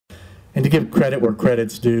And to give credit where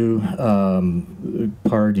credit's due,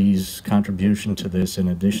 Pardee's contribution to this, in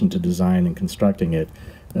addition to design and constructing it,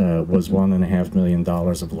 was $1.5 million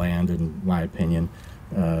of land, in my opinion,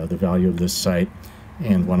 the value of this site,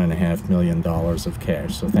 and $1.5 million of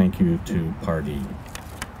cash. So thank you to Pardee.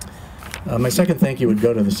 My second thank you would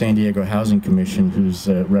go to the San Diego Housing Commission, who's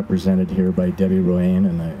represented here by Debbie Roane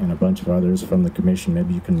and a bunch of others from the commission.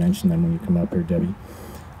 Maybe you can mention them when you come up here, Debbie.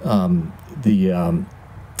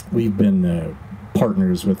 We've been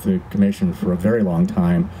partners with the commission for a very long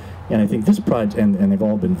time, and I think this project, and they've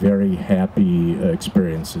all been very happy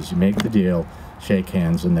experiences. You make the deal, shake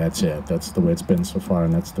hands, and that's it. That's the way it's been so far,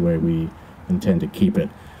 and that's the way we intend to keep it.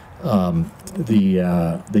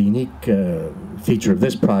 The unique feature of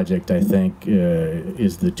this project, I think,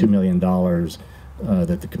 is the $2 million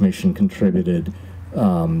that the commission contributed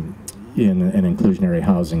in an inclusionary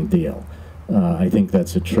housing deal. I think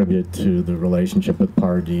that's a tribute to the relationship with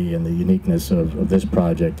Pardee and the uniqueness of this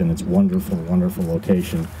project and its wonderful, wonderful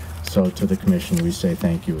location. So to the commission, we say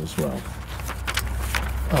thank you as well.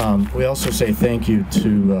 We also say thank you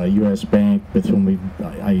to U.S. Bank, with whom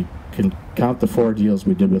I can count the 4 deals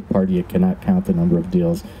we did with Pardee. I cannot count the number of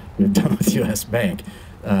deals we've done with U.S. Bank.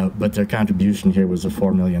 But their contribution here was a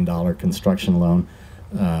 $4 million construction loan,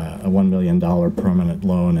 a $1 million permanent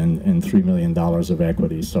loan, and $3 million of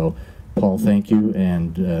equity. So Paul, thank you,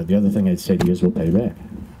 and the other thing I'd say to you is we'll pay you back.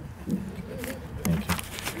 Thank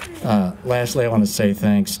you. Lastly, I want to say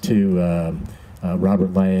thanks to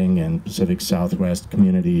Robert Lang and Pacific Southwest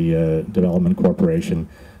Community Development Corporation,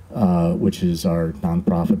 which is our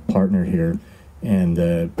nonprofit partner here,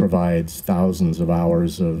 and provides thousands of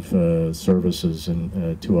hours of services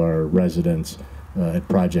to our residents at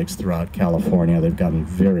projects throughout California. They've gotten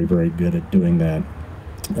very, very good at doing that.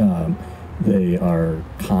 They are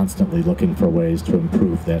constantly looking for ways to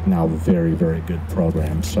improve that now very, very good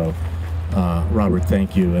program. So, Robert,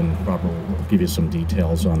 thank you, and Robert will give you some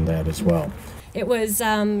details on that as well. It was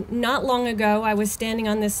not long ago, I was standing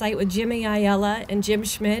on this site with Jimmy Ayala and Jim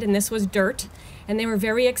Schmidt, and this was dirt, and they were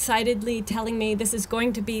very excitedly telling me this is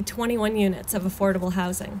going to be 21 units of affordable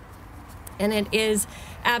housing. And it is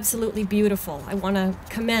absolutely beautiful. I want to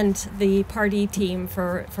commend the Pardee team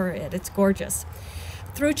for it. It's gorgeous.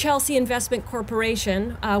 Through Chelsea Investment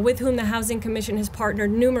Corporation, with whom the Housing Commission has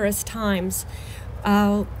partnered numerous times,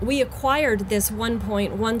 we acquired this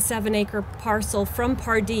 1.17 acre parcel from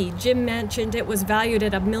Pardee. Jim mentioned it was valued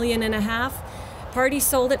at $1.5 million. Pardee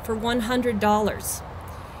sold it for $100.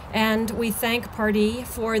 And we thank Pardee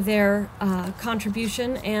for their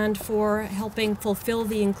contribution and for helping fulfill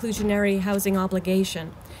the inclusionary housing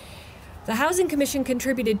obligation. The Housing Commission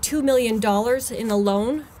contributed $2 million in a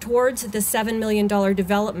loan towards the $7 million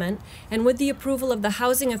development, and with the approval of the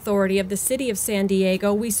Housing Authority of the City of San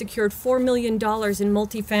Diego, we secured $4 million in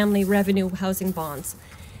multifamily revenue housing bonds.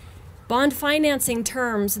 Bond financing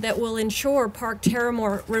terms that will ensure Park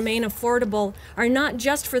Terramar remain affordable are not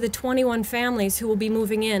just for the 21 families who will be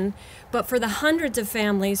moving in, but for the hundreds of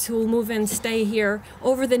families who will move in and stay here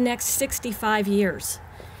over the next 65 years.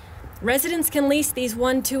 Residents can lease these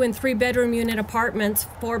 1-, 2-, and 3-bedroom unit apartments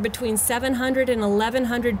for between $700 and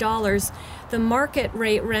 $1,100. The market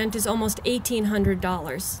rate rent is almost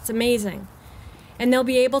 $1,800. It's amazing. And they'll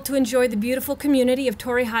be able to enjoy the beautiful community of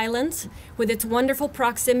Torrey Highlands with its wonderful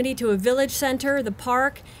proximity to a village center, the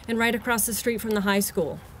park, and right across the street from the high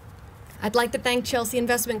school. I'd like to thank Chelsea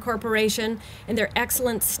Investment Corporation and their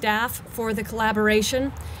excellent staff for the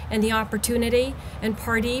collaboration and the opportunity, and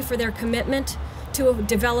Pardee for their commitment to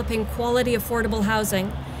developing quality, affordable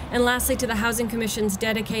housing. And lastly, to the Housing Commission's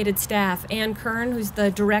dedicated staff, Ann Kern, who's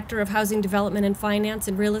the Director of Housing Development and Finance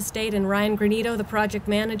and Real Estate, and Ryan Granito, the Project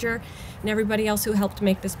Manager, and everybody else who helped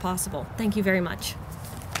make this possible. Thank you very much.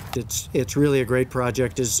 It's really a great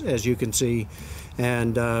project, as you can see,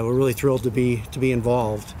 and we're really thrilled to be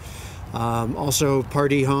involved. Also,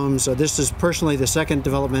 Pardee Homes, this is personally the second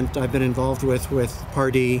development I've been involved with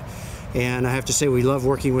Pardee, and I have to say we love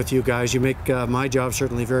working with you guys. You make my job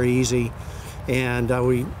certainly very easy, and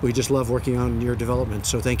we just love working on your development,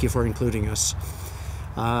 so thank you for including us.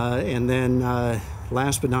 And then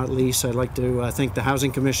last but not least, I'd like to thank the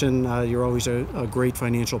Housing Commission. You're always a great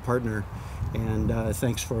financial partner, and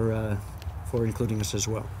thanks for including us as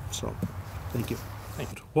well. So thank you.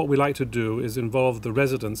 What we like to do is involve the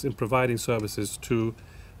residents in providing services to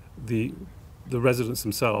the residents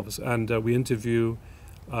themselves, and we interview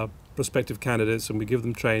prospective candidates, and we give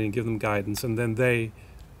them training, give them guidance, and then they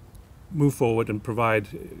move forward and provide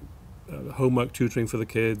homework tutoring for the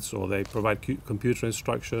kids, or they provide computer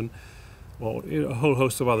instruction, or a whole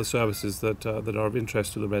host of other services that are of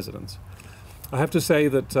interest to the residents. I have to say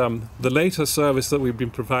that the latest service that we've been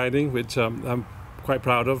providing, which I'm quite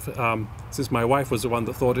proud of, since my wife was the one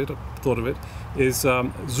that thought of it, is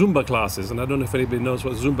Zumba classes. And I don't know if anybody knows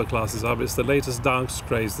what Zumba classes are, but it's the latest dance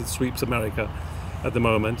craze that sweeps America at the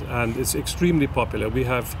moment, and it's extremely popular. We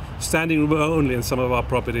have standing room only in some of our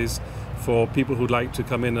properties for people who'd like to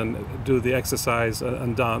come in and do the exercise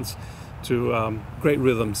and dance to great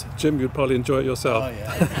rhythms. Jim, you'd probably enjoy it yourself. Oh,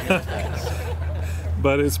 yeah.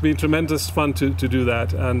 But it's been tremendous fun to do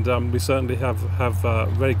that, and we certainly have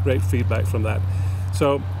very great feedback from that.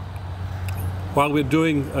 So while we're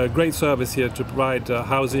doing a great service here to provide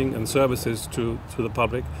housing and services to the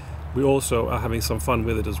public, we also are having some fun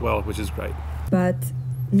with it as well, which is great. But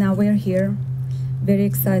now we're here, very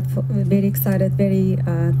excited, very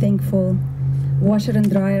thankful. Washer and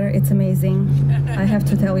dryer, it's amazing, I have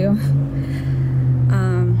to tell you.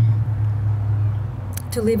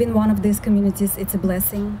 To live in one of these communities, it's a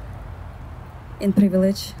blessing and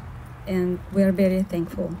privilege, and we are very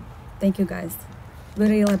thankful. Thank you guys. We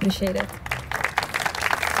really appreciate it.